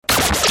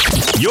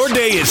Your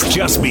day has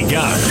just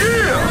begun.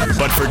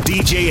 But for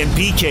DJ and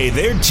PK,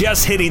 they're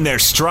just hitting their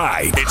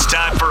stride. It's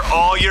time for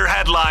all your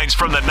headlines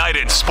from the night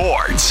in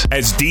sports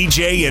as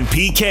DJ and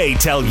PK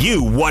tell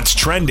you what's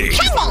trending.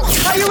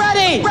 Are you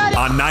ready?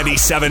 On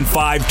 97.5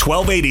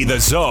 1280 The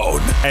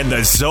Zone and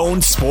The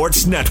Zone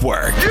Sports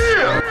Network.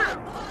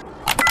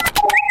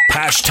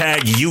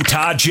 Hashtag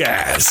Utah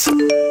Jazz.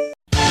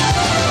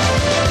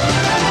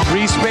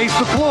 Re-space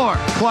the floor.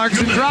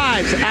 Clarkson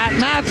drives at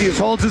Matthews,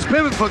 holds his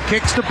pivot foot,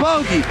 kicks to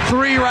Bogey.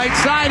 Three right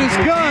side is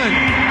good.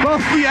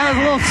 Bogey has a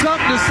little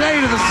something to say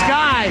to the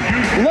sky.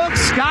 Looks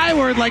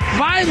skyward like,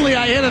 finally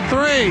I hit a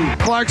three.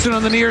 Clarkson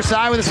on the near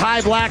side with his high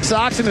black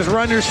socks and his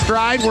runner's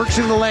stride, works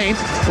in the lane,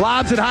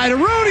 lobs it high to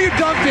Rudy, who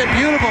dunked it.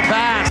 Beautiful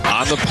pass.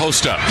 On the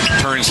post-up,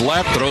 turns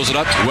left, throws it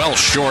up, well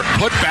short.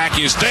 Putback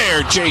is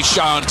there, Jay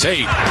Sean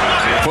Tate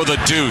for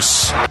the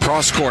deuce.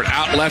 Cross court,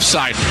 out left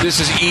side. This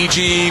is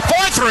EG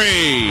for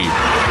three.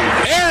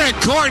 Eric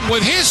Gordon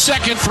with his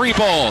second three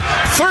ball.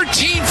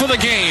 13 for the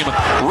game.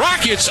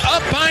 Rockets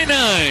up by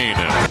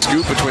 9.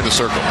 Scoop between the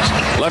circles.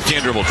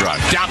 Left-hand dribble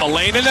drive. Down the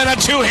lane, and then a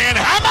two-hand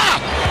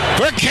hammer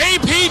for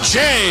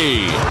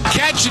KPJ.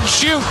 Catch and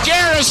shoot.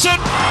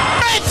 Garrison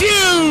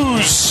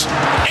Matthews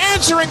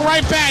answering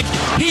right back.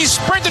 He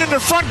sprinted into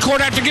front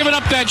court after giving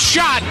up that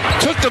shot.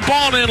 Took the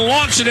ball and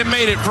launched it and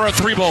made it for a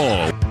three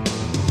ball.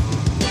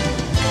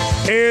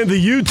 And the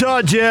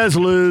Utah Jazz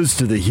lose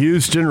to the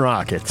Houston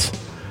Rockets.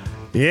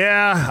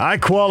 Yeah, I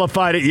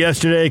qualified it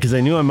yesterday because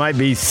I knew I might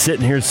be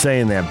sitting here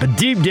saying that. But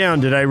deep down,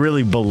 did I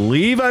really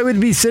believe I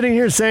would be sitting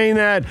here saying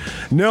that?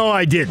 No,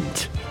 I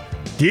didn't.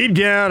 Deep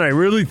down, I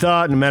really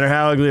thought, no matter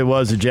how ugly it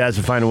was, the Jazz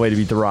would find a way to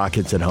beat the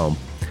Rockets at home.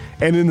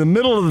 And in the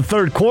middle of the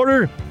third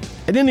quarter,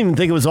 I didn't even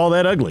think it was all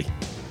that ugly.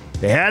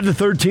 They had the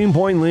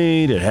 13-point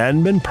lead. It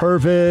hadn't been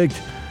perfect,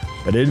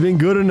 but it had been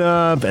good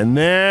enough. And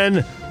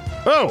then,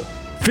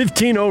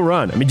 15-0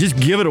 run. I mean, just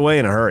give it away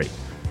in a hurry.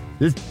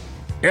 Just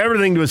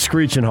everything to a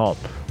screeching halt.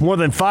 More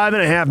than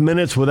 5.5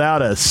 minutes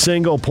without a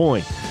single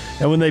point.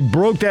 And when they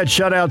broke that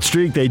shutout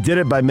streak, they did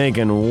it by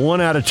making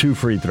 1 out of 2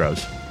 free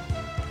throws.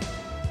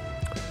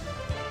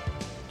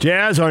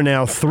 Jazz are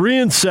now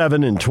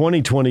 3-7 in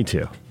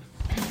 2022.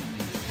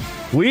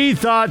 We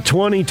thought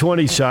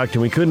 2020 sucked,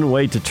 and we couldn't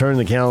wait to turn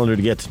the calendar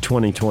to get to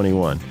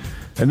 2021.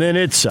 And then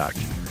it sucked.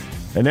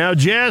 And now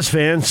Jazz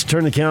fans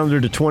turn the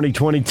calendar to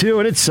 2022,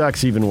 and it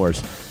sucks even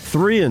worse.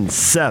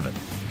 3-7.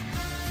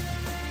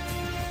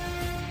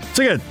 It's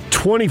like a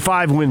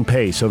 25-win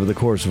pace over the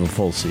course of a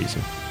full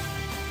season.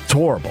 It's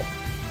horrible.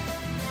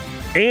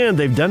 And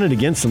they've done it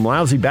against some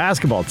lousy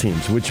basketball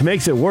teams, which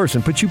makes it worse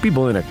and puts you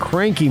people in a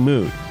cranky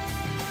mood.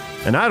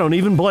 And I don't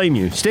even blame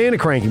you. Stay in a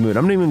cranky mood.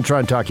 I'm not even going to try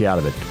and talk you out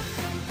of it.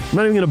 I'm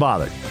not even going to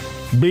bother.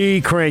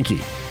 Be cranky.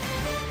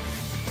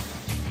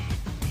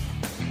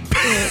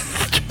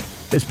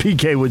 As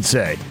PK would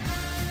say.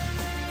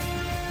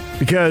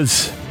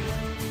 Because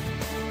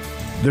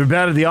they're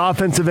bad at the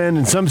offensive end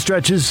in some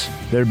stretches.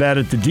 They're bad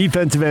at the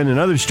defensive end in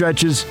other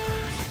stretches.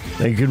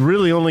 They could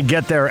really only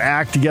get their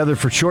act together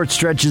for short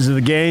stretches of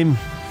the game.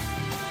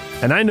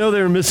 And I know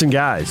they were missing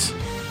guys.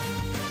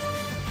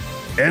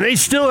 And they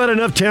still had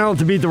enough talent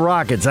to beat the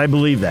Rockets. I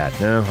believe that.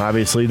 Now,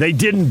 obviously, they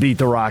didn't beat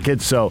the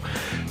Rockets, so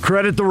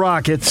credit the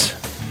Rockets.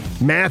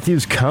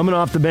 Matthews coming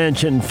off the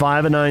bench hitting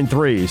 5 of 9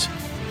 threes.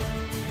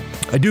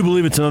 I do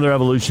believe it's another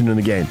evolution in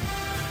the game.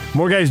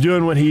 More guys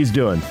doing what he's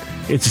doing.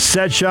 It's a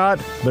set shot,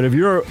 but if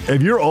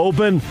you're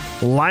open,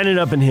 line it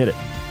up and hit it.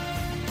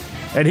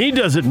 And he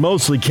does it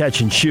mostly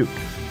catch and shoot.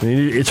 I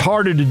mean, it's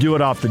harder to do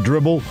it off the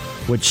dribble,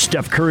 which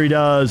Steph Curry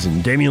does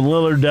and Damian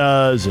Lillard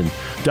does, and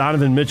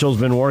Donovan Mitchell's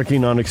been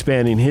working on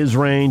expanding his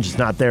range. It's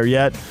not there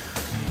yet.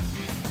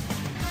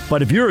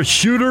 But if you're a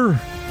shooter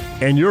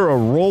and you're a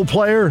role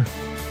player,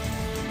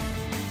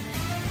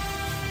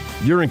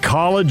 you're in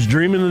college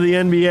dreaming of the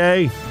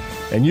NBA,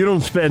 and you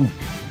don't spend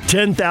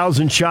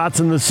 10,000 shots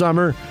in the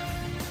summer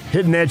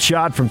hitting that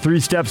shot from 3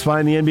 steps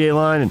behind the NBA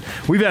line. And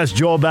we've asked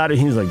Joel about it.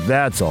 He's like,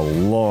 that's a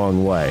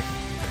long way.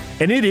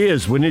 And it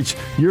is when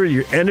you're at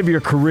your end of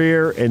your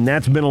career, and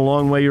that's been a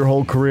long way your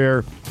whole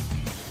career.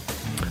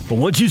 But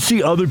once you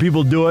see other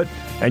people do it,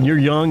 and you're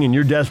young and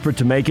you're desperate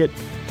to make it,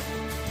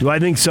 do I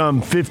think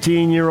some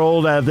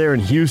 15-year-old out there in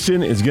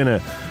Houston is going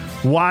to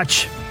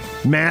watch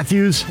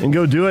Matthews and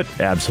go do it?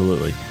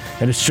 Absolutely.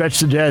 And it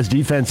stretched the Jazz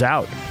defense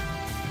out.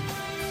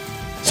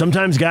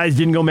 Sometimes guys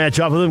didn't go match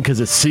up with him because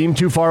it seemed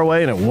too far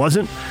away, and it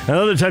wasn't. And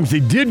other times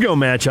they did go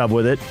match up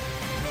with it.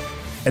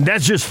 And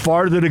that's just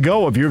farther to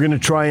go if you're going to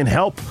try and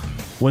help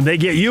when they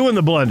get you in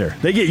the blender.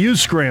 They get you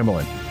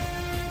scrambling.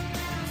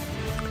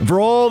 For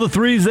all the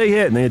threes they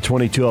hit, and they had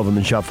 22 of them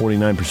and shot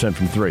 49%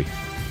 from 3.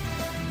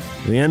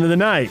 At the end of the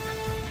night,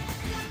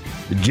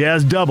 the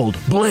Jazz doubled,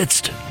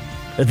 blitzed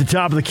at the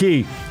top of the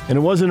key, and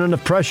it wasn't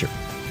enough pressure.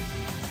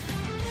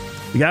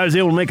 The guy was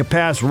able to make a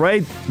pass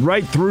right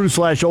through /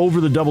 over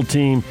the double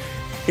team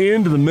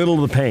into the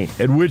middle of the paint,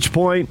 at which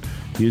point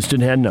Houston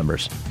had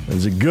numbers. It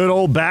was a good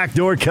old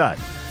backdoor cut,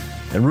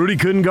 and Rudy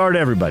couldn't guard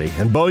everybody,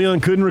 and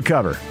Bojan couldn't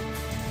recover,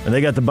 and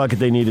they got the bucket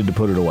they needed to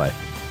put it away.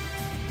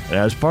 And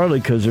that's partly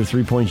because their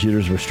three-point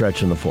shooters were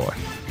stretching the floor.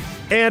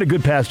 And a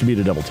good pass to beat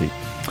a double team.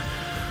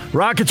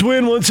 Rockets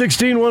win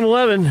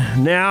 116-111.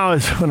 Now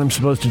is when I'm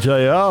supposed to tell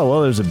you, oh,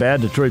 well, there's a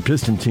bad Detroit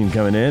Pistons team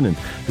coming in, and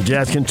the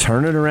Jazz can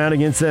turn it around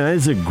against them.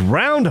 It's a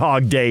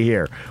Groundhog Day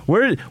here.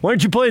 Why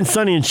aren't you playing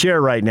Sonny and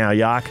Cher right now,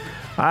 Yak?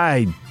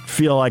 I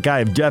feel like I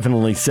have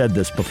definitely said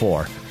this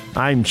before.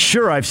 I'm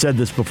sure I've said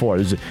this before.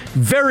 There's a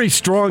very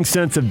strong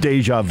sense of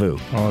deja vu.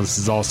 Well, this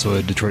is also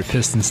a Detroit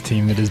Pistons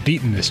team that has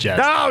beaten this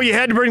Jazz. Oh, you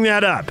had to bring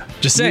that up.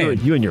 Just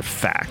saying. You and your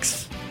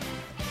facts.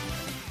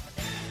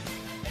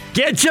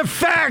 Get your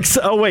facts!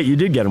 Oh, wait, you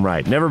did get them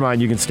right. Never mind,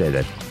 you can stay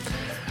there.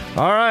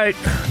 All right,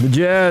 the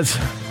Jazz.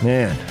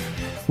 Man,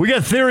 we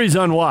got theories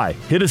on why.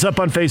 Hit us up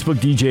on Facebook,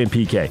 DJ and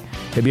PK.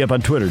 Hit me up on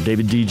Twitter,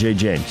 David DJ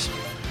James.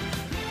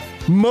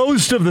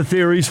 Most of the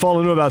theories fall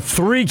into about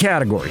 3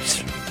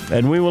 categories,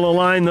 and we will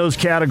align those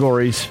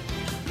categories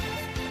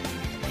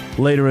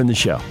later in the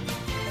show.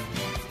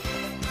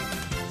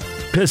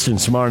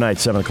 Pistons tomorrow night,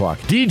 7 o'clock.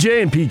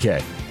 DJ and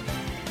PK.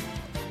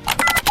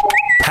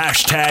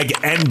 Hashtag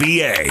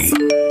NBA.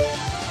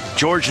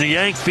 George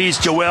Niang feeds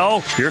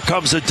Joel. Here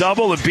comes a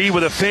double, and B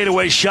with a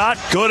fadeaway shot.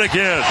 Good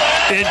again.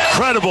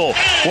 Incredible.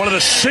 One of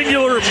the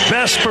singular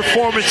best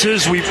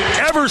performances we've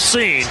ever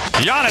seen.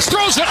 Giannis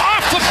throws it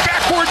off the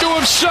backboard to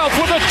himself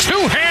with a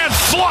 2-hand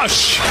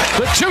flush.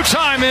 The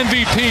 2-time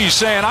MVP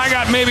saying, I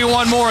got maybe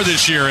one more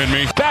this year in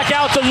me. Back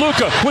out to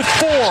Luka with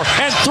 4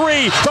 and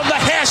 3 from the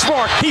hash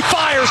mark. He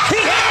fires. He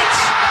hits.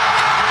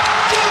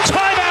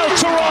 Timeout,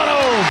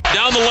 Toronto.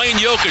 Down the lane,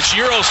 Jokic.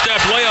 Euro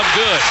step, layup,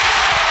 good.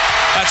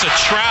 That's a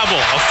travel,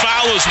 a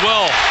foul as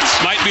well.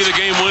 Might be the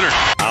game winner.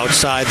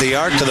 Outside the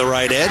arc to the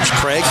right edge.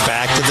 Craig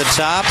back to the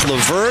top.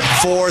 LeVert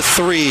for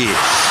 3.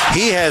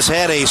 He has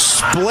had a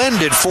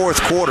splendid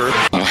fourth quarter.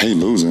 I hate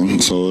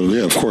losing, so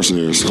yeah, of course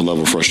there's a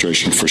level of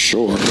frustration for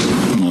sure.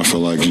 I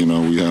feel like, we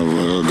have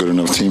a good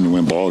enough team to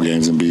win ball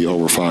games and be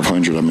over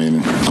 500. I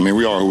mean,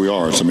 we are who we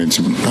are. So, I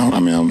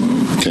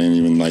can't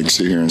even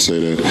sit here and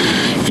say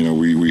that,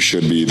 we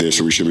should be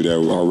this or we should be that.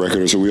 Our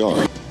record is who we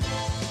are.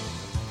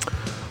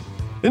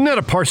 Isn't that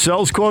a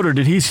Parcells quote, or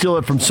did he steal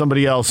it from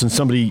somebody else and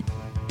somebody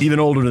even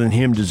older than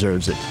him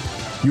deserves it?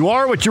 You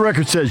are what your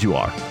record says you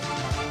are.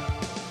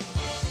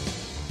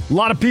 A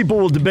lot of people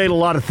will debate a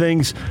lot of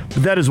things,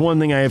 but that is one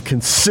thing I have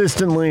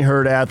consistently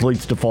heard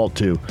athletes default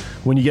to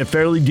when you get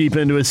fairly deep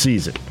into a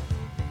season.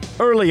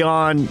 Early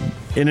on,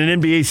 in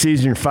an NBA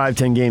season, you're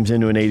 5-10 games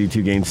into an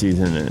 82-game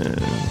season,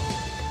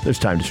 there's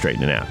time to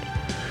straighten it out.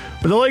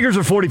 But the Lakers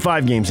are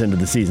 45 games into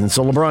the season,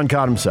 so LeBron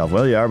caught himself.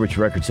 Well, you are what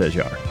your record says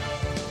you are.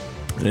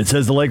 And it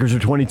says the Lakers are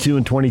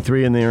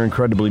 22-23, and they are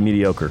incredibly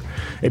mediocre.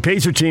 A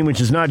Pacer team,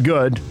 which is not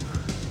good,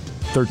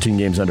 13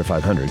 games under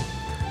 500,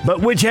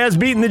 but which has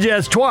beaten the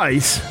Jazz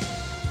twice,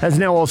 has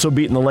now also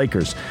beaten the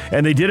Lakers.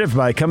 And they did it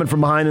by coming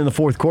from behind in the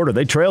fourth quarter.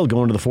 They trailed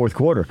going to the fourth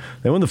quarter.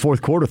 They won the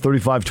fourth quarter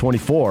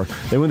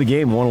 35-24. They win the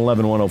game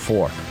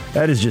 111-104.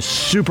 That is just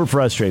super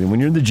frustrating. When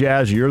you're the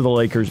Jazz, you're the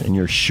Lakers, and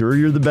you're sure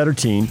you're the better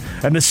team.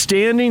 And the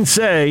standings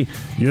say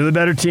you're the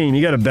better team.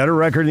 You got a better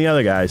record than the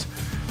other guys.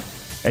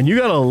 And you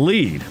got a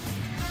lead.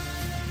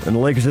 And the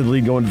Lakers had the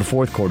lead going into the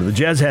fourth quarter. The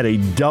Jazz had a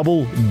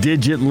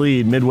double-digit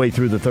lead midway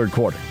through the third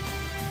quarter.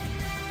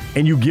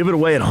 And you give it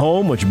away at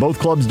home, which both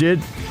clubs did?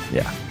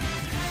 Yeah.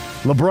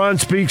 LeBron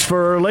speaks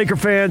for Laker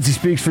fans. He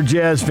speaks for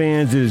Jazz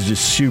fans. It is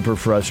just super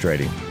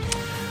frustrating.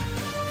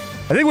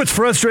 I think what's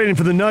frustrating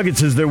for the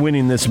Nuggets is they're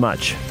winning this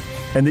much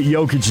and that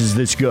Jokic is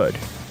this good.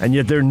 And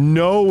yet they're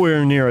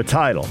nowhere near a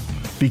title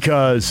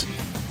because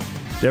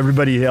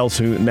everybody else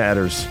who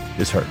matters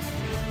is hurt.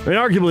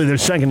 Arguably, their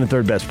second and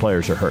third best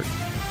players are hurt.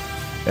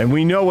 And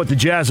we know what the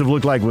Jazz have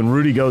looked like when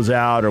Rudy goes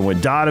out or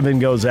when Donovan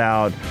goes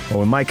out or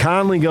when Mike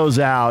Conley goes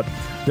out.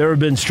 There have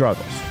been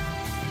struggles.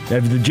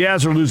 If the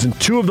Jazz are losing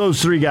 2 of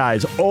those 3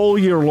 guys all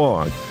year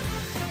long,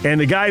 and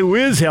the guy who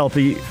is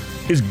healthy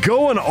is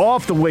going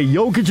off the way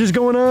Jokic is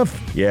going off,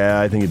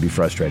 yeah, I think it'd be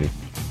frustrating.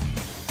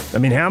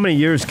 How many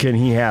years can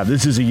he have?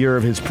 This is a year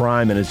of his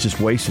prime, and it's just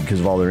wasted because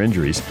of all their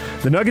injuries.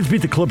 The Nuggets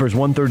beat the Clippers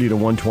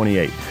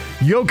 130-128.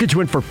 Jokic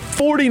went for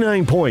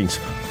 49 points,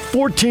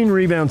 14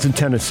 rebounds, and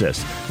 10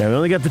 assists. Now, he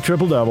only got the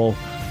triple-double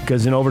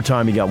because in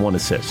overtime he got 1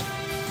 assist.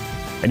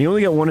 And he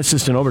only got 1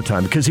 assist in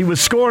overtime because he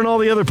was scoring all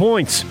the other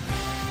points.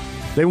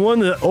 They won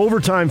the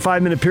overtime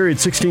 5-minute period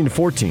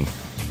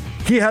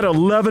 16-14. He had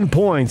 11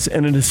 points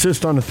and an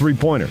assist on a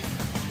three-pointer.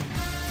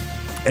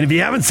 And if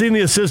you haven't seen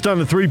the assist on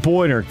the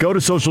three-pointer, go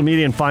to social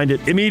media and find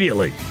it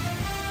immediately.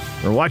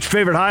 Or watch your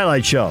favorite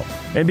highlight show,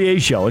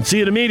 NBA show, and see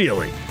it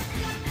immediately.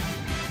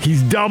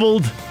 He's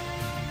doubled.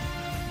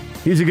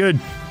 He's a good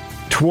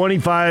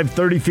 25,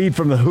 30 feet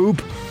from the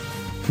hoop.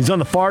 He's on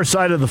the far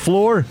side of the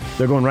floor.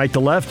 They're going right to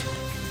left.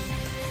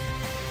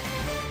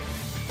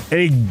 And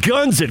he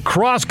guns it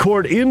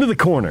cross-court into the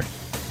corner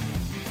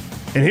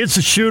and hits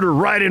the shooter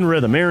right in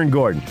rhythm, Aaron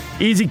Gordon.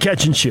 Easy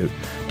catch and shoot.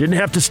 Didn't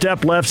have to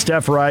step left,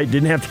 step right.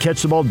 Didn't have to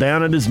catch the ball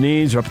down at his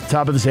knees or up at the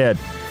top of his head.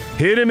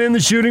 Hit him in the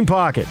shooting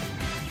pocket.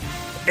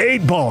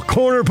 8-ball,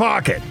 corner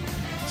pocket.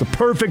 It's a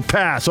perfect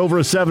pass over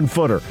a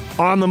 7-footer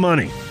on the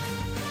money.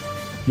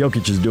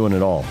 Jokic is doing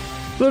it all.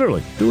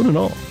 Literally, doing it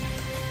all.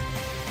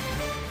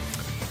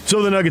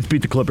 So the Nuggets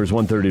beat the Clippers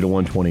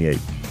 130-128.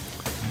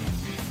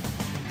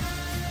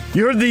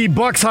 You heard the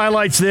Bucks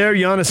highlights there.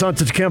 Giannis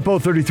Antetokounmpo,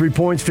 33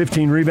 points,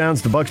 15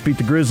 rebounds. The Bucks beat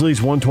the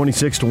Grizzlies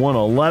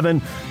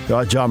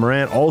 126-111. Ja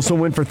Morant also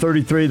went for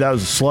 33. That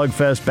was a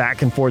slugfest.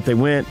 Back and forth they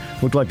went.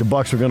 Looked like the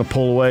Bucks were going to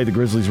pull away. The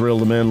Grizzlies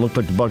reeled them in. Looked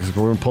like the Bucks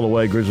were going to pull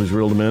away. Grizzlies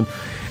reeled them in.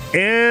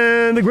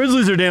 And the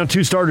Grizzlies are down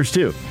 2 starters,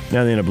 too.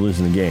 Now they end up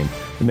losing the game.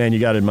 And, man, you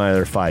got to admire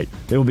their fight.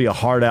 They will be a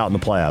hard out in the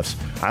playoffs.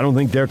 I don't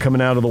think they're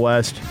coming out of the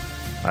West.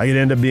 I could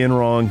end up being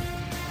wrong.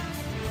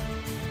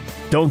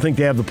 Don't think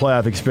they have the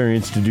playoff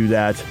experience to do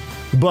that.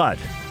 But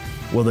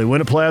will they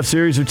win a playoff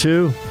series or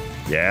 2?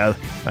 Yeah,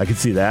 I can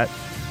see that.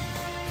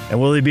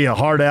 And will they be a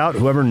hard out?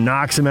 Whoever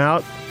knocks them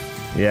out?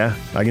 Yeah,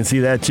 I can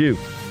see that too.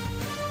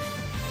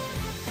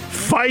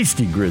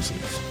 Feisty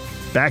Grizzlies.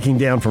 Backing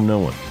down from no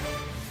one.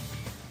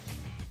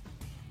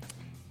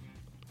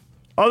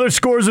 Other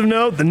scores of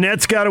note, the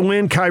Nets got a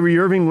win. Kyrie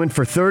Irving went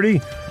for 30.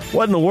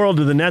 What in the world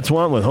do the Nets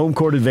want with home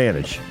court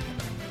advantage?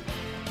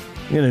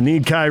 You're going to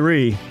need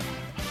Kyrie.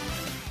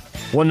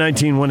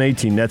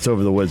 119-118, Nets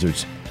over the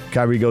Wizards.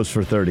 Kyrie goes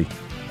for 30.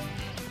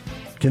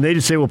 Can they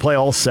just say we'll play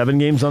all 7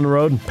 games on the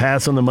road,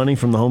 pass on the money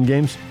from the home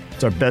games?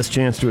 It's our best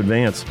chance to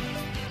advance.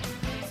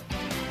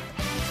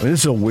 I mean,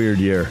 this is a weird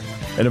year.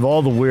 And of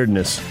all the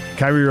weirdness,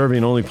 Kyrie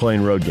Irving only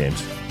playing road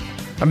games.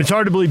 I mean, it's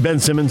hard to believe Ben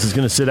Simmons is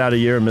going to sit out a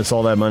year and miss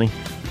all that money.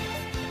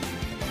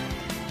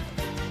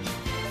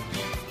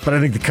 But I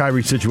think the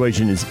Kyrie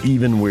situation is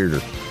even weirder.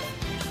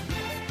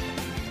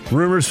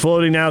 Rumors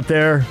floating out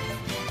there.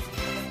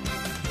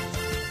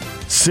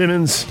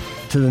 Simmons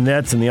to the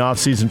Nets in the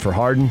offseason for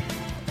Harden.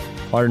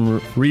 Harden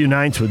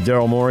reunites with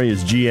Daryl Morey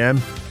as GM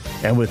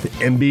and with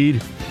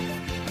Embiid.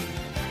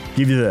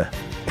 Give you the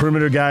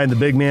perimeter guy and the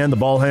big man, the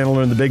ball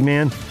handler and the big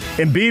man.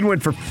 Embiid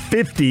went for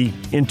 50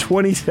 in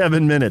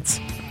 27 minutes.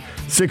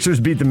 Sixers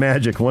beat the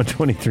Magic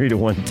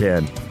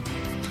 123-110.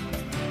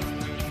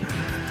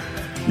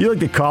 You like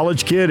the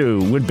college kid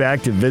who went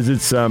back to visit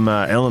some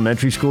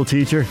elementary school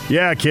teacher?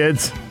 Yeah,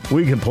 kids,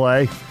 we can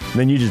play. And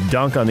then you just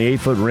dunk on the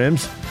 8-foot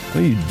rims?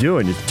 What are you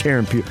doing? Just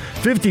tearing people.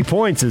 50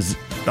 points is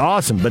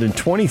awesome, but in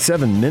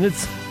 27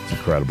 minutes, it's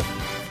incredible.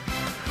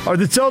 Are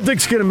the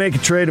Celtics going to make a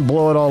trade and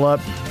blow it all up?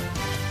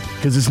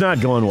 Because it's not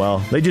going well.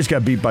 They just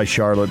got beat by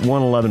Charlotte,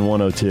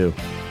 111-102.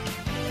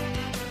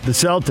 The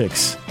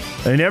Celtics,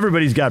 I mean,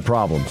 everybody's got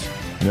problems.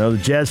 You know, the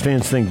Jazz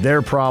fans think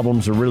their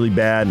problems are really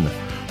bad, and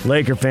the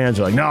Laker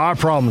fans are like, no, our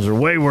problems are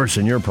way worse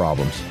than your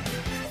problems.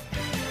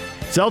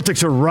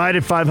 Celtics are right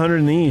at 500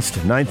 in the East,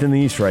 9th in the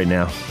East right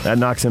now. That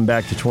knocks them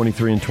back to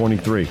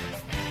 23-23.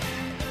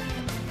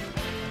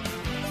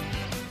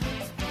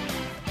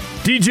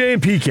 DJ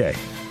and PK.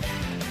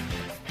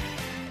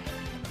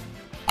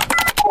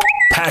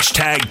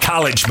 Hashtag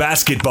college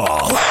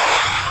basketball.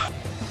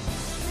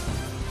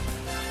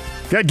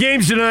 Got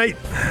games tonight.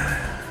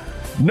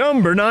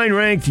 Number 9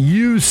 ranked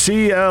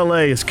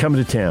UCLA is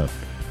coming to town.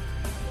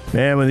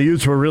 Man, when the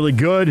Utes were really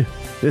good,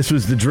 this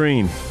was the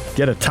dream.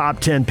 Get a top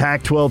 10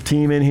 Pac-12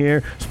 team in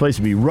here. This place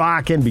would be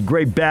rocking, be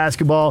great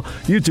basketball.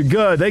 Utes are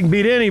good. They can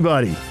beat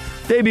anybody.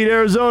 They beat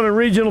Arizona in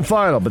regional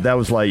final, but that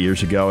was light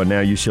years ago, and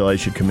now UCLA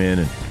should come in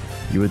and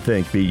you would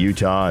think beat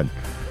Utah. And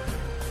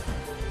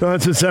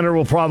Johnson Center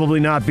will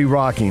probably not be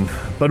rocking.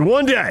 But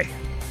one day,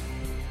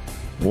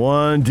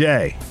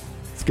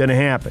 it's going to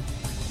happen.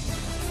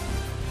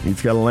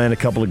 He's got to land a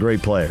couple of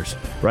great players.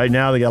 Right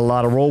now, they got a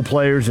lot of role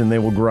players, and they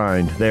will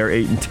grind. They are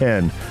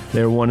 8-10.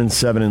 They're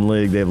 1-7 in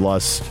league. They've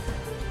lost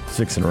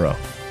 6 in a row.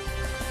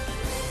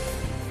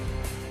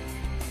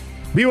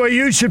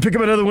 BYU should pick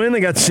up another win. They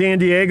got San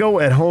Diego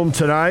at home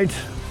tonight.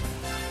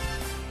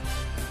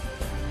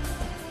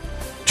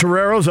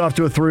 Torero's off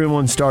to a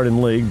 3-1 start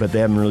in league, but they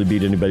haven't really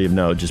beat anybody of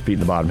note, just beating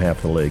the bottom half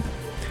of the league.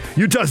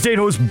 Utah State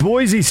hosts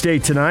Boise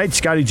State tonight.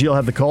 Scotty G will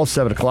have the call,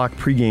 7 o'clock,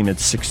 pregame at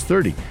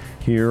 6:30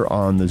 here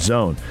on The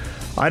Zone.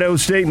 Idaho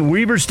State and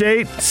Weber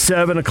State,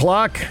 7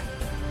 o'clock.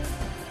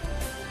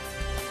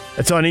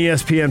 It's on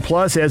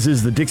ESPN+, as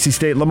is the Dixie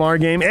State-Lamar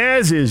game,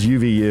 as is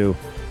UVU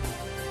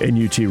and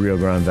UT Rio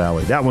Grande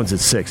Valley. That one's at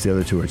 6. The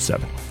other two are at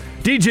 7.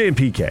 DJ and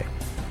PK.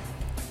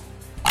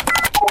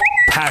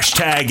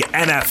 Hashtag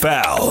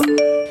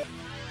NFL.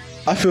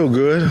 I feel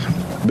good.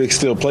 Big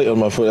steel plate on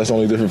my foot. That's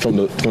only different from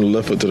the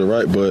left foot to the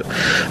right. But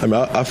I mean,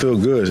 I feel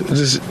good.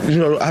 Just,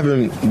 I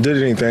haven't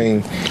did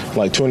anything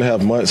like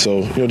 2.5 months.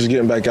 So, just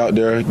getting back out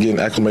there, getting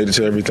acclimated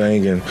to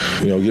everything, and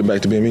getting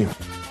back to being me.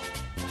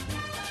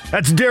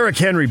 That's Derrick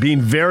Henry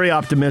being very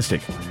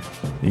optimistic.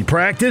 He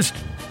practiced,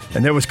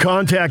 and there was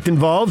contact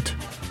involved.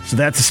 So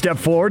that's a step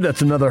forward.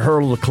 That's another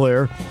hurdle to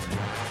clear.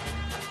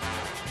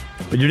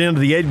 But you're down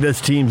to the 8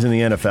 best teams in the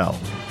NFL.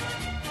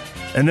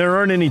 And there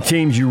aren't any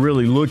teams you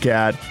really look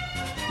at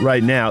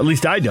right now, at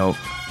least I don't,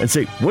 and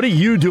say, what are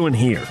you doing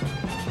here?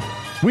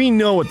 We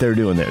know what they're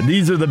doing there.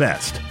 These are the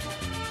best.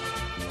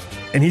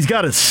 And he's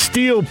got a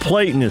steel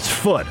plate in his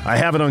foot. I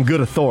have it on good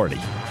authority.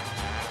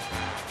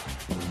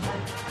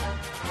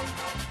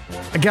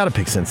 I got to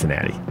pick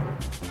Cincinnati.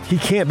 He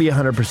can't be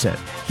 100%.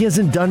 He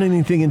hasn't done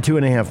anything in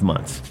 2.5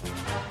 months.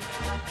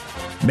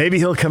 Maybe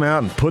he'll come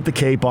out and put the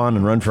cape on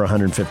and run for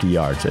 150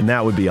 yards, and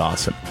that would be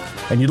awesome.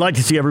 And you'd like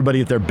to see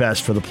everybody at their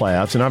best for the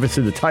playoffs, and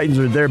obviously the Titans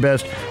are at their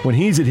best when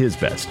he's at his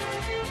best.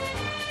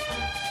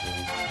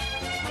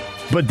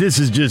 But this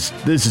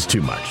is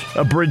too much.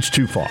 A bridge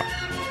too far.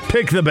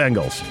 Pick the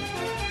Bengals.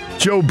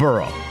 Joe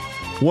Burrow.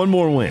 One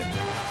more win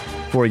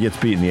before he gets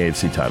beat in the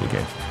AFC title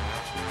game.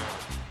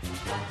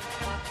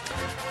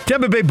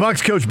 Tampa Bay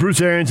Bucs coach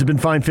Bruce Arians has been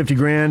fined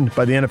 $50,000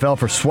 by the NFL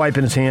for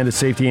swiping his hand at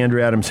safety Andrew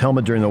Adams'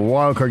 helmet during the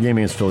wildcard game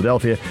against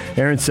Philadelphia.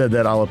 Arians said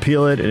that I'll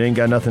appeal it. It ain't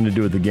got nothing to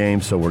do with the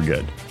game, so we're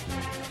good.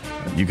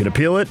 You can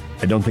appeal it.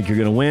 I don't think you're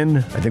going to win.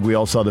 I think we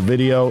all saw the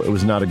video. It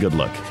was not a good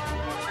look.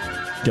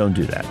 Don't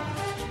do that.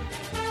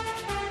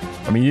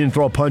 I mean, you didn't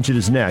throw a punch at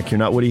his neck. You're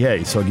not Woody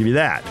Hayes, so I'll give you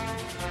that.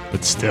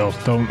 But still,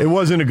 don't. It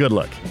wasn't a good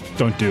look.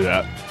 Don't do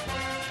that.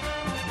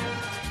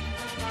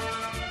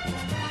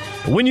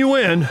 But when you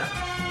win,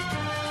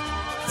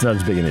 it's not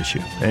as big an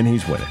issue, and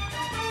he's winning.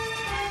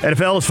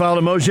 NFL has filed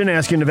a motion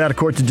asking Nevada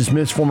court to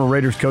dismiss former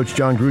Raiders coach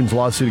John Gruden's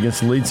lawsuit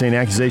against the league, saying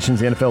accusations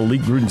the NFL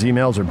leaked Gruden's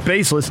emails are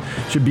baseless,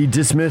 should be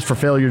dismissed for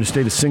failure to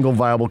state a single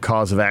viable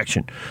cause of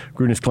action.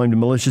 Gruden has claimed a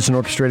malicious and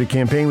orchestrated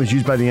campaign was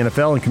used by the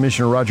NFL, and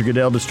Commissioner Roger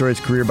Goodell destroyed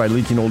his career by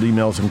leaking old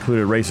emails that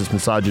included racist,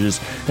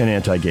 misogynist, and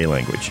anti-gay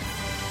language.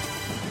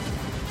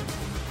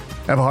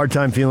 I have a hard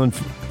time feeling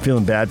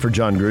bad for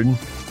John Gruden,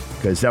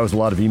 because that was a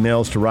lot of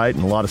emails to write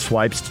and a lot of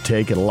swipes to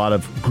take at a lot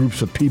of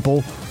groups of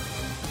people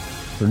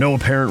for no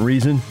apparent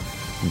reason.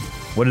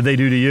 What did they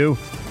do to you?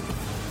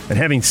 And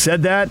having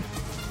said that,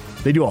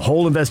 they do a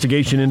whole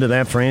investigation into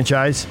that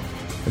franchise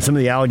and some of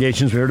the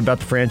allegations we heard about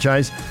the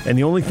franchise, and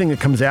the only thing that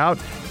comes out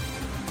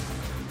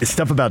is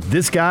stuff about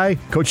this guy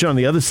coaching on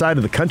the other side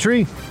of the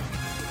country.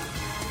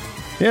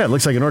 Yeah, it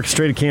looks like an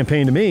orchestrated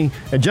campaign to me,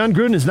 and John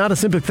Gruden is not a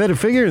sympathetic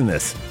figure in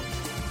this.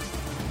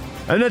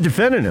 I'm not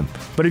defending him,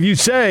 but if you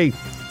say,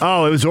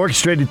 oh, it was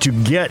orchestrated to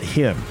get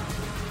him,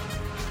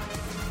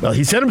 well,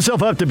 he set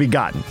himself up to be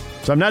gotten.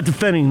 So I'm not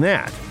defending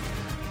that.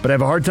 But I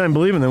have a hard time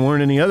believing there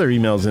weren't any other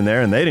emails in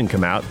there and they didn't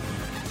come out.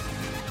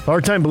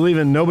 Hard time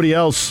believing nobody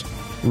else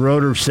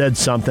wrote or said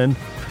something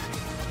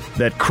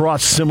that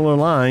crossed similar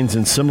lines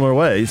in similar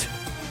ways.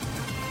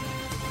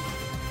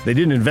 They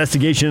did an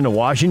investigation into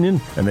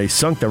Washington and they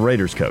sunk the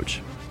Raiders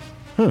coach.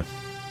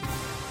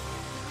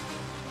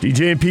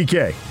 DJ and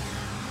PK.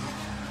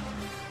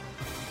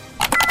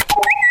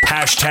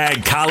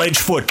 Hashtag college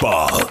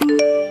football.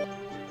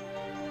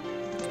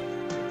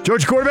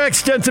 Georgia quarterback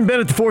Stetson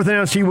Bennett IV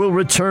announced he will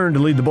return to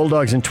lead the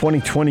Bulldogs in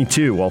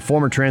 2022, while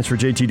former transfer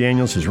JT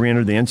Daniels has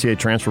re-entered the NCAA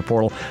transfer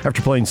portal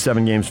after playing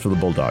 7 games for the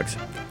Bulldogs.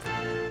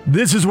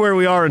 This is where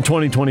we are in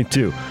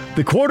 2022.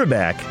 The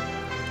quarterback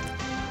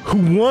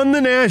who won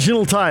the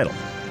national title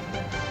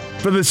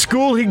for the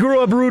school he grew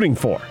up rooting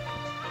for,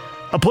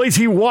 a place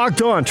he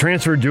walked on,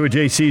 transferred to a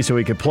JC so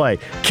he could play,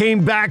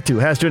 came back to,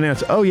 has to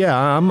announce, oh yeah,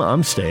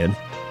 I'm staying.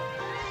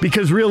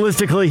 Because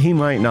realistically, he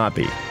might not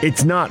be.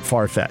 It's not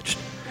far-fetched.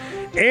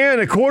 And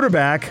a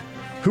quarterback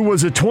who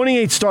was a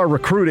 28-star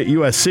recruit at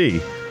USC,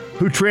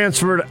 who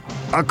transferred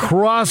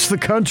across the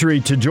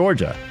country to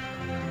Georgia,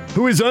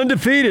 who is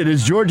undefeated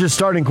as Georgia's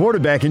starting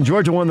quarterback, and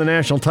Georgia won the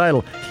national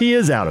title. He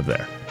is out of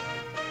there.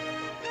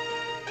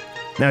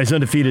 Now he's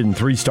undefeated in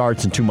 3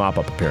 starts and 2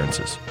 mop-up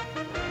appearances.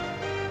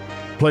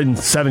 Played in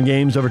 7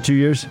 games over 2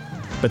 years,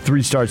 but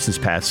 3 starts this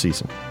past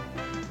season.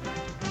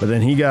 But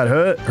then he got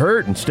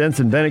hurt, and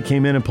Stetson Bennett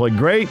came in and played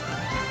great.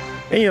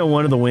 And,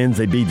 one of the wins,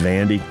 they beat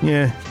Vandy.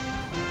 Yeah.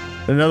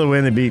 Another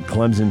win, they beat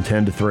Clemson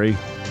 10-3.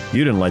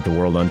 You didn't light the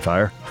world on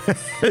fire.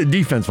 The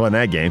defense won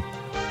that game.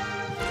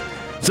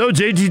 So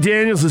JT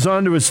Daniels is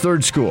on to his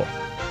 3rd school.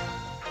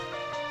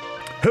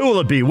 Who will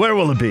it be? Where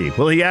will it be?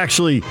 Will he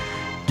actually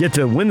get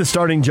to win the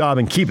starting job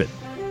and keep it?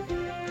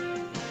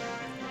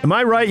 Am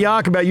I right,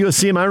 Yak, about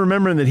USC? Am I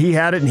remembering that he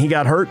had it and he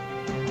got hurt?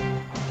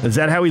 Is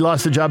that how he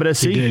lost the job at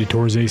SC? He did. He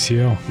tore his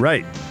ACL.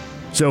 Right.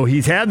 So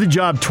he's had the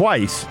job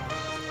twice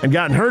and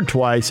gotten hurt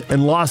twice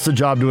and lost the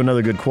job to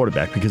another good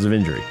quarterback because of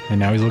injury. And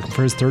now he's looking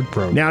for his 3rd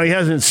pro. Now he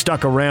hasn't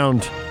stuck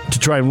around to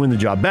try and win the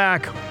job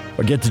back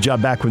or get the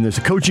job back when there's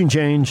a coaching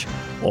change,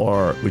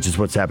 or which is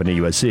what's happened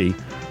to USC,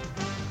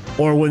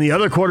 or when the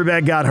other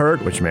quarterback got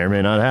hurt, which may or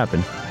may not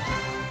happen.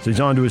 So he's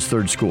on to his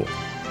 3rd school.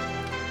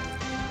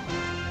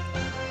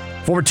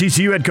 Former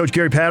TCU head coach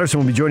Gary Patterson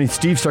will be joining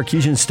Steve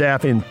Sarkisian's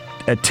staff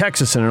at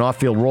Texas in an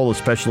off-field role as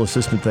special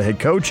assistant to the head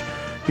coach.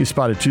 He was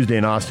spotted Tuesday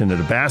in Austin at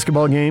a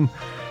basketball game.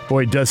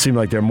 Boy, it does seem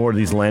like there are more of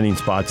these landing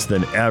spots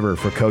than ever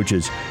for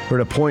coaches who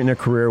are at a point in their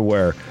career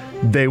where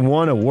they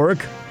want to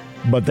work,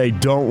 but they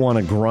don't want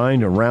to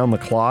grind around the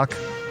clock.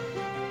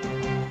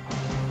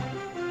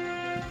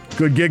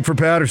 Good gig for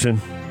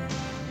Patterson.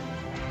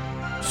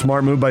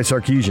 Smart move by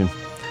Sarkisian.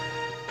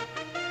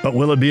 But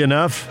will it be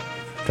enough?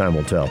 Time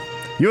will tell.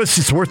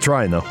 USC's worth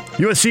trying, though.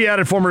 USC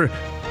added former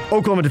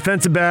Oklahoma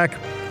defensive back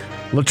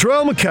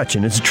Latrell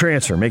McCutcheon is a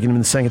transfer, making him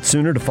the second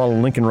Sooner to follow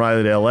Lincoln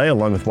Riley to L.A.,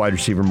 along with wide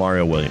receiver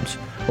Mario Williams.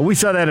 Well, we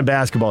saw that in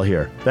basketball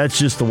here. That's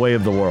just the way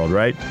of the world,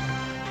 right?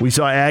 We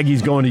saw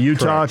Aggies going to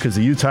Utah because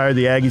the Utes hired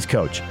the Aggies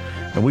coach.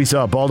 And we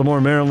saw Baltimore,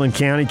 Maryland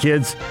County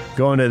kids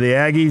going to the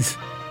Aggies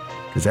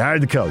because they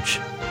hired the coach.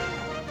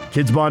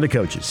 Kids bond to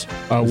coaches.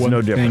 One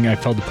no different. thing I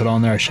failed to put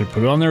on there, I should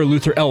put it on there.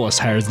 Luther Ellis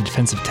hires the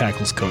defensive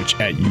tackles coach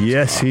at Utah.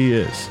 Yes, he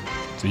is.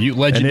 So Ute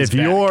legend and is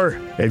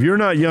back. if you're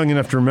not young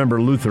enough to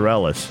remember Luther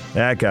Ellis,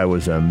 that guy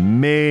was a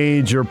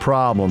major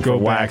problem for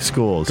WAC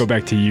schools. Go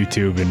back to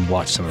YouTube and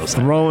watch some of those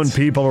throwing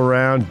people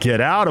around.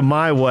 Get out of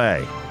my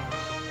way.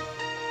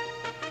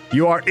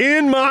 You are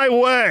in my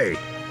way.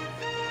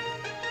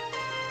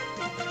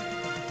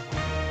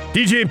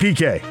 DJ and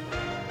PK.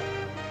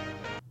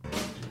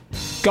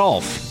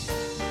 Golf.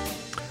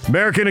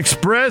 American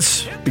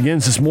Express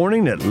begins this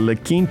morning at La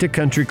Quinta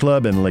Country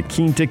Club in La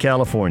Quinta,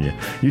 California.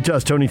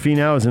 Utah's Tony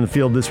Finau is in the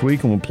field this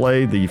week and will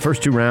play the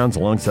first 2 rounds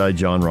alongside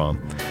John Rahm.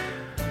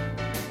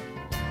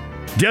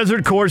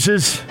 Desert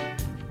courses,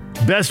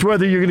 best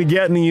weather you're going to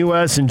get in the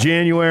U.S. in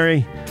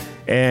January,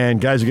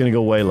 and guys are going to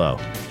go way low.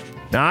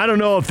 Now, I don't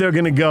know if they're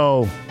going to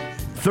go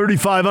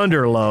 35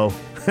 under low,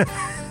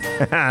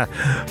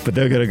 but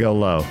they're going to go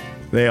low.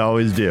 They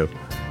always do.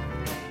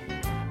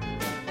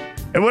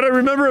 And what I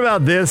remember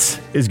about this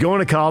is going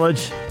to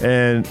college,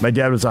 and my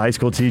dad was a high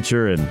school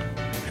teacher, and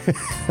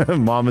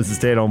mom was a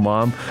stay-at-home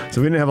mom, so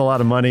we didn't have a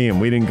lot of money,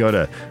 and we didn't go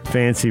to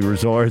fancy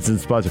resorts and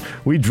spots.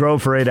 We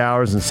drove for 8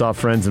 hours and saw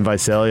friends in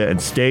Visalia and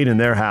stayed in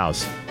their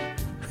house.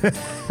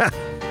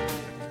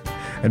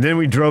 And then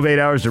we drove 8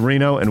 hours to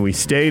Reno, and we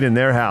stayed in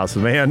their house.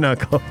 Man,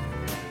 knuckle.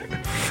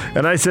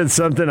 And I said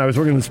something. I was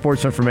working in the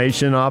sports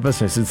information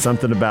office, and I said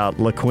something about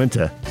La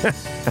Quinta.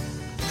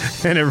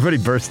 And everybody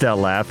burst out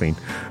laughing.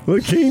 La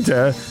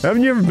Quinta?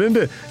 Haven't you ever been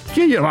to...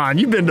 Come on,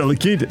 you've been to La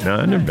Quinta. No,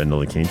 I've never been to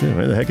La Quinta.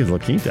 Where the heck is La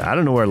Quinta? I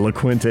don't know where La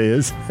Quinta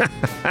is.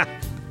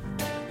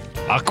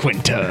 La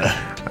Quinta.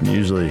 I'm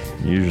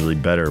usually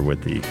better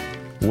with the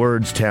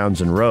words,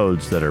 towns, and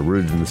roads that are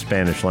rooted in the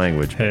Spanish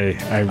language. Hey,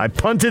 I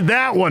punted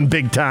that one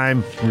big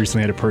time.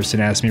 Recently had a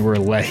person ask me where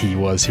Lehi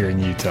was here in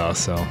Utah,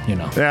 so, you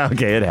know. Yeah,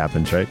 okay, it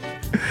happens, right?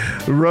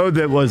 The road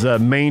that was a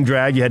main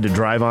drag you had to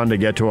drive on to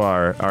get to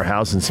our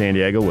house in San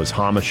Diego was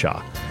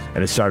Hamasha,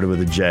 and it started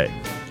with a J.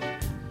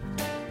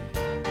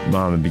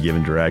 Mom would be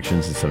giving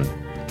directions and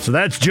so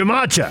that's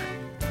Jamacha.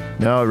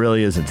 No, it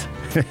really isn't.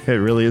 It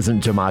really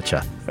isn't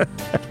Jamacha.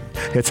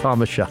 It's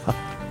Hamasha.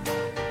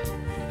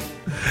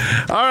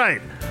 All right.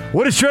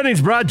 What is Trending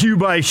is brought to you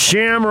by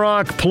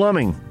Shamrock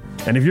Plumbing.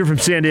 And if you're from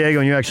San Diego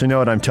and you actually know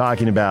what I'm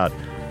talking about,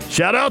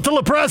 shout out to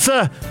La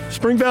Presa,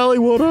 Spring Valley,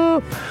 what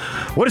up?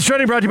 What is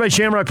Trending brought to you by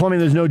Shamrock Plumbing.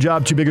 There's no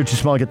job too big or too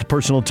small. Get the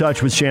personal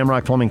touch with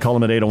Shamrock Plumbing. Call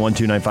them at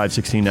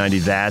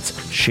 801-295-1690.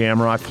 That's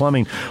Shamrock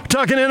Plumbing. We're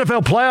talking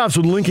NFL playoffs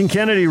with Lincoln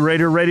Kennedy,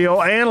 Raider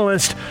radio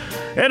analyst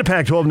and a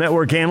Pac-12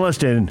 network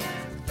analyst. And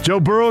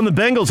Joe Burrow and the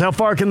Bengals, how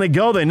far can they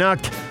go? They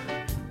knocked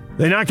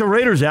the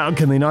Raiders out.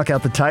 Can they knock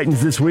out the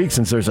Titans this week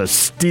since there's a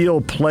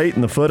steel plate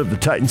in the foot of the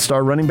Titans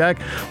star running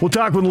back? We'll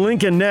talk with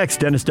Lincoln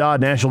next. Dennis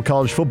Dodd, National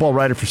College Football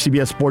writer for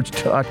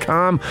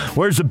CBSSports.com.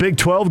 Where's the Big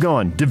 12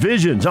 going?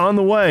 Divisions on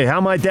the way. How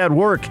might that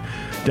work?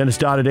 Dennis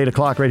Dodd at 8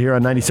 o'clock right here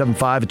on 97.5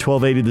 at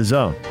 1280 The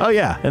Zone. Oh,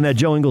 yeah, and that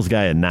Joe Ingles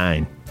guy at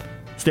 9.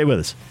 Stay with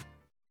us.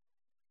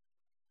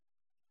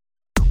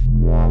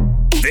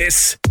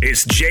 This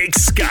is Jake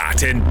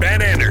Scott and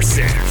Ben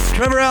Anderson.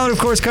 Trevor Allen, of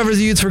course, covers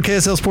the Utes for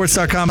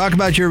KSLSports.com. Talk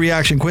about your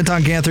reaction.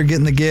 Quinton Ganther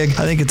getting the gig.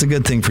 I think it's a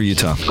good thing for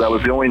Utah. That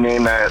was the only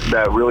name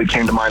that really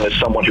came to mind as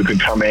someone who could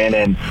come in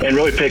and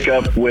really pick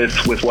up with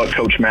what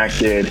Coach Mack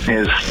did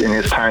in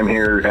his time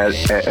here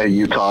at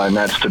Utah, and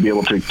that's to be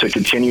able to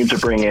continue to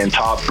bring in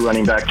top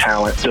running back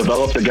talent,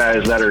 develop the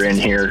guys that are in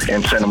here,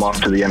 and send them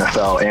off to the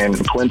NFL.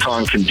 And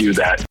Quinton can do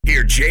that.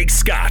 Hear Jake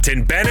Scott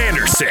and Ben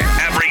Anderson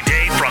every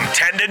day from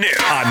 10 to noon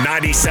on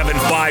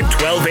 97.5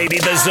 1280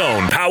 The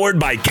Zone, powered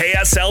by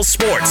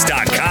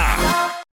KSLSports.com.